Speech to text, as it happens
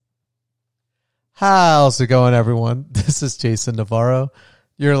How's it going, everyone? This is Jason Navarro.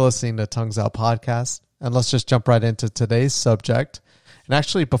 You're listening to Tongues Out Podcast, and let's just jump right into today's subject. And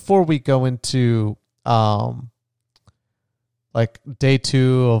actually, before we go into day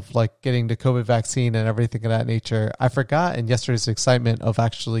 2 of getting the COVID vaccine and everything of that nature, I forgot in yesterday's excitement of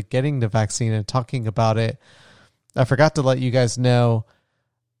actually getting the vaccine and talking about it, I forgot to let you guys know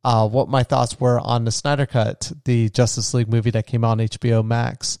what my thoughts were on the Snyder Cut, the Justice League movie that came out on HBO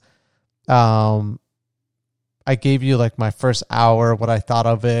Max. I gave you my first hour, what I thought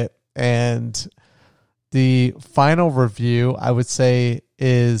of it, and the final review I would say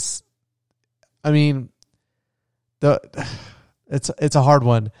is, it's a hard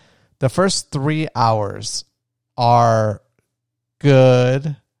one. The first 3 hours are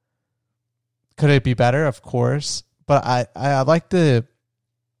good. Could it be better? Of course, but I like the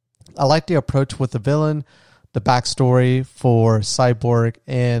approach with the villain, the backstory for Cyborg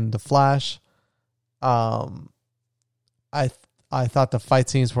and the Flash. I thought the fight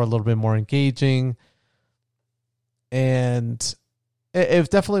scenes were a little bit more engaging, and it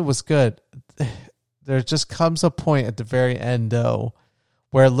definitely was good. There just comes a point at the very end, though,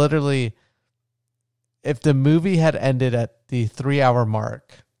 where literally, if the movie had ended at the 3-hour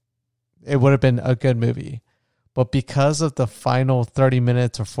mark, it would have been a good movie. But because of the final 30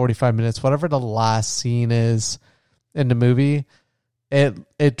 minutes or 45 minutes, whatever the last scene is in the movie,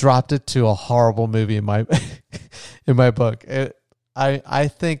 it dropped it to a horrible movie in my in my book. I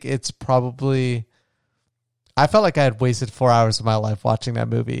think it's probably, I felt like I had wasted 4 hours of my life watching that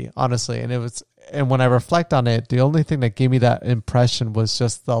movie, honestly. And when I reflect on it, the only thing that gave me that impression was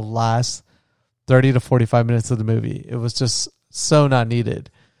just the last 30 to 45 minutes of the movie. It was just so not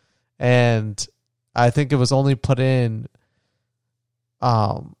needed. And I think it was only put in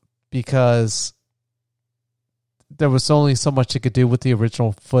because there was only so much you could do with the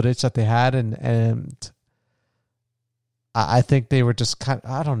original footage that they had, and I think they were just kind of,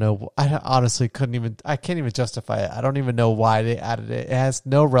 I don't know. I honestly can't even justify it. I don't even know why they added it. It has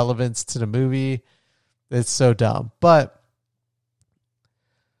no relevance to the movie. It's so dumb. But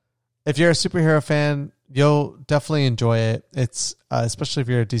if you're a superhero fan, you'll definitely enjoy it. It's especially if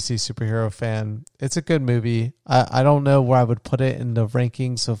you're a DC superhero fan, it's a good movie. I don't know where I would put it in the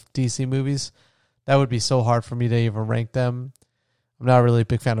rankings of DC movies. That would be so hard for me to even rank them. I'm not really a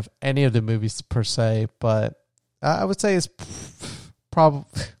big fan of any of the movies per se, but I would say it's probably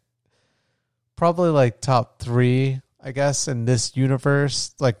top 3, I guess, in this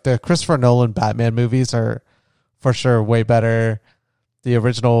universe. The Christopher Nolan Batman movies are for sure way better. The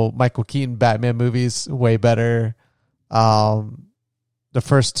original Michael Keaton Batman movies, way better. The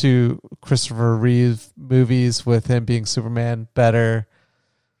first 2 Christopher Reeve movies with him being Superman, better.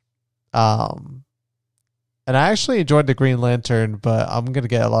 And I actually enjoyed the Green Lantern, but I'm going to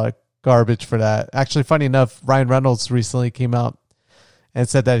get a lot of garbage for that. Actually, funny enough, Ryan Reynolds recently came out and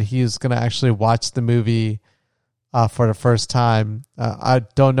said that he was going to actually watch the movie for the first time. I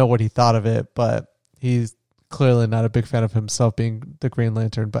don't know what he thought of it, but he's clearly not a big fan of himself being the Green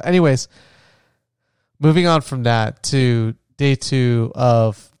Lantern. But anyways, moving on from that to day 2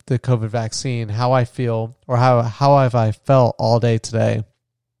 of the COVID vaccine, how I feel, or how have I felt all day today.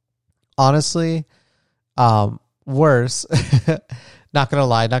 Honestly, worse. Not going to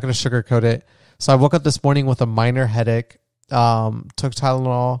lie, not going to sugarcoat it. So I woke up this morning with a minor headache, took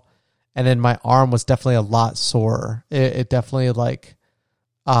Tylenol, and then my arm was definitely a lot sore. It definitely if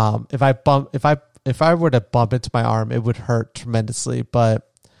I were to bump into my arm, it would hurt tremendously, but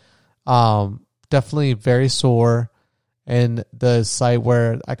definitely very sore in the site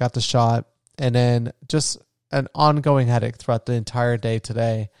where I got the shot, and then just an ongoing headache throughout the entire day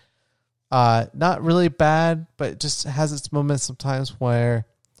today. Not really bad, but it just has its moments sometimes where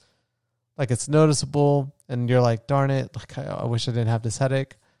it's noticeable and you're like, darn it, I wish I didn't have this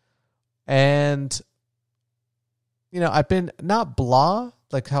headache. And I've been not blah,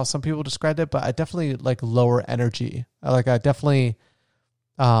 how some people described it, but I definitely lower energy. I definitely,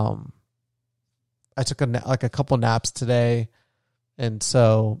 I took a couple naps today, and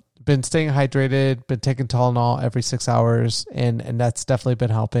so been staying hydrated, been taking Tylenol every 6 hours, and that's definitely been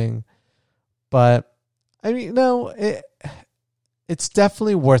helping. But it's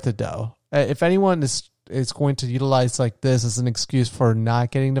definitely worth it though. If anyone is going to utilize this as an excuse for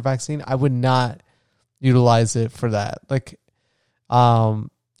not getting the vaccine, I would not utilize it for that. All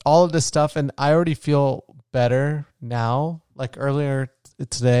of this stuff, and I already feel better now. Earlier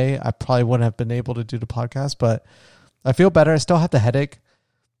today, I probably wouldn't have been able to do the podcast, but I feel better. I still have the headache.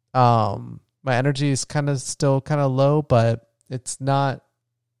 My energy is still kind of low, but it's not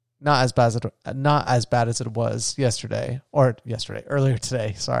as bad as it was earlier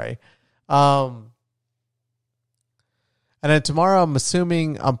today. Sorry. And then tomorrow, I'm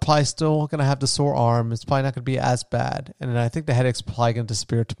assuming I'm probably still going to have the sore arm. It's probably not going to be as bad. And then I think the headache's probably going to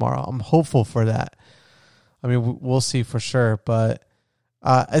disappear tomorrow. I'm hopeful for that. I mean, we'll see for sure. But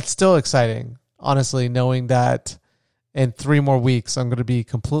it's still exciting, honestly, knowing that in 3 more weeks, I'm going to be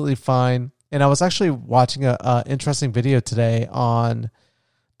completely fine. And I was actually watching a interesting video today on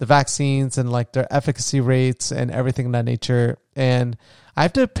the vaccines and like their efficacy rates and everything of that nature. And I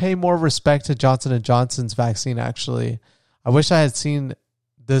have to pay more respect to Johnson & Johnson's vaccine, actually. I wish I had seen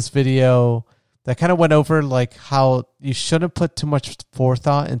this video that kind of went over like how you shouldn't put too much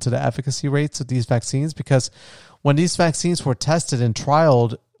forethought into the efficacy rates of these vaccines, because when these vaccines were tested and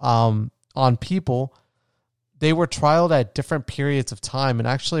trialed on people, they were trialed at different periods of time. And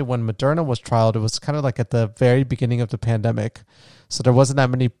actually when Moderna was trialed, it was kind of like at the very beginning of the pandemic. So there wasn't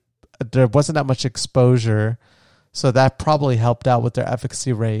that much exposure. So that probably helped out with their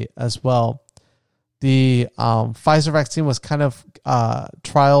efficacy rate as well. The Pfizer vaccine was kind of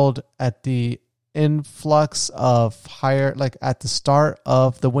trialed at the influx of higher, like at the start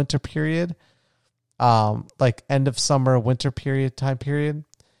of the winter period, like end of summer, winter period, time period.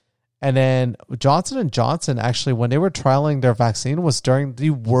 And then Johnson & Johnson, actually, when they were trialing their vaccine, was during the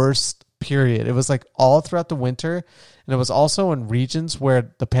worst period. It was like all throughout the winter. And it was also in regions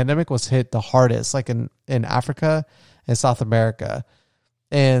where the pandemic was hit the hardest, like in Africa and South America.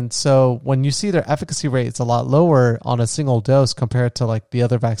 And so when you see their efficacy rate, it's a lot lower on a single dose compared to like the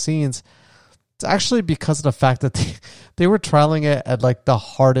other vaccines. It's actually because of the fact that they were trialing it at like the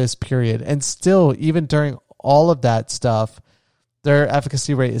hardest period. And still, even during all of that stuff, their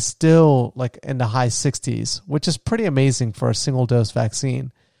efficacy rate is still like in the high 60s, which is pretty amazing for a single dose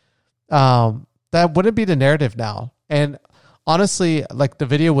vaccine. That wouldn't be the narrative now. And honestly, like the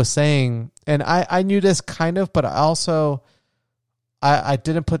video was saying, and I knew this kind of, but I also... I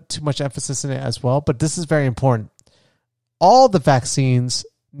didn't put too much emphasis in it as well, but this is very important. All the vaccines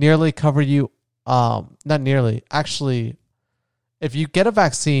nearly cover you, not nearly, actually, if you get a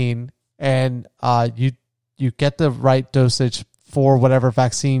vaccine and you get the right dosage for whatever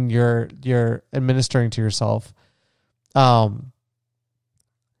vaccine you're administering to yourself, your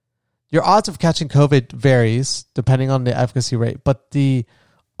odds of catching COVID varies depending on the efficacy rate, but the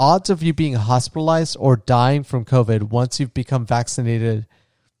odds of you being hospitalized or dying from COVID once you've become vaccinated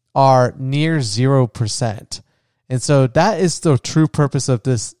are near 0%. And so that is the true purpose of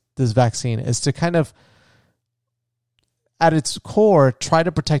this vaccine, is to kind of, at its core, try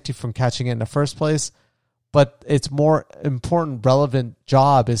to protect you from catching it in the first place. But its more important, relevant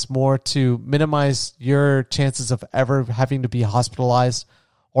job is more to minimize your chances of ever having to be hospitalized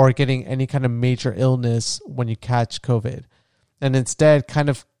or getting any kind of major illness when you catch COVID. And instead kind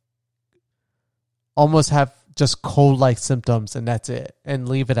of almost have just cold-like symptoms and that's it, and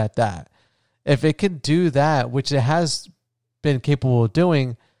leave it at that. If it can do that, which it has been capable of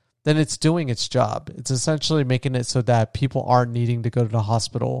doing, then it's doing its job. It's essentially making it so that people aren't needing to go to the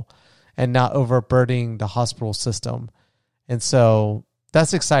hospital and not overburdening the hospital system. And so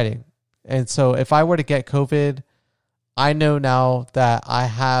that's exciting. And so if I were to get COVID, I know now that I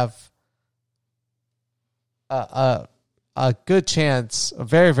have a good chance, a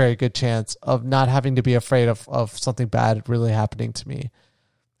very, very good chance of not having to be afraid of something bad really happening to me.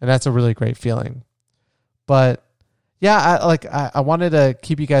 And that's a really great feeling. But yeah, I wanted to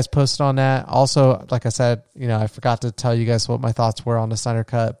keep you guys posted on that. Also, like I said, I forgot to tell you guys what my thoughts were on the Snyder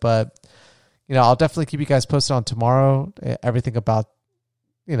Cut, but I'll definitely keep you guys posted on tomorrow, everything about,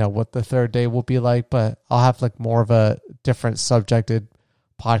 what the third day will be like, but I'll have like more of a different subjected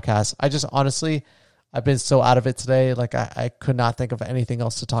podcast. I just honestly, I've been so out of it today. Like I could not think of anything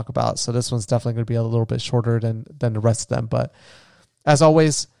else to talk about. So this one's definitely going to be a little bit shorter than the rest of them. But as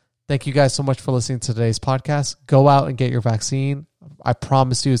always, thank you guys so much for listening to today's podcast. Go out and get your vaccine. I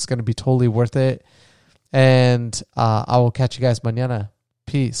promise you it's going to be totally worth it. And I will catch you guys mañana.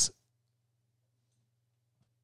 Peace.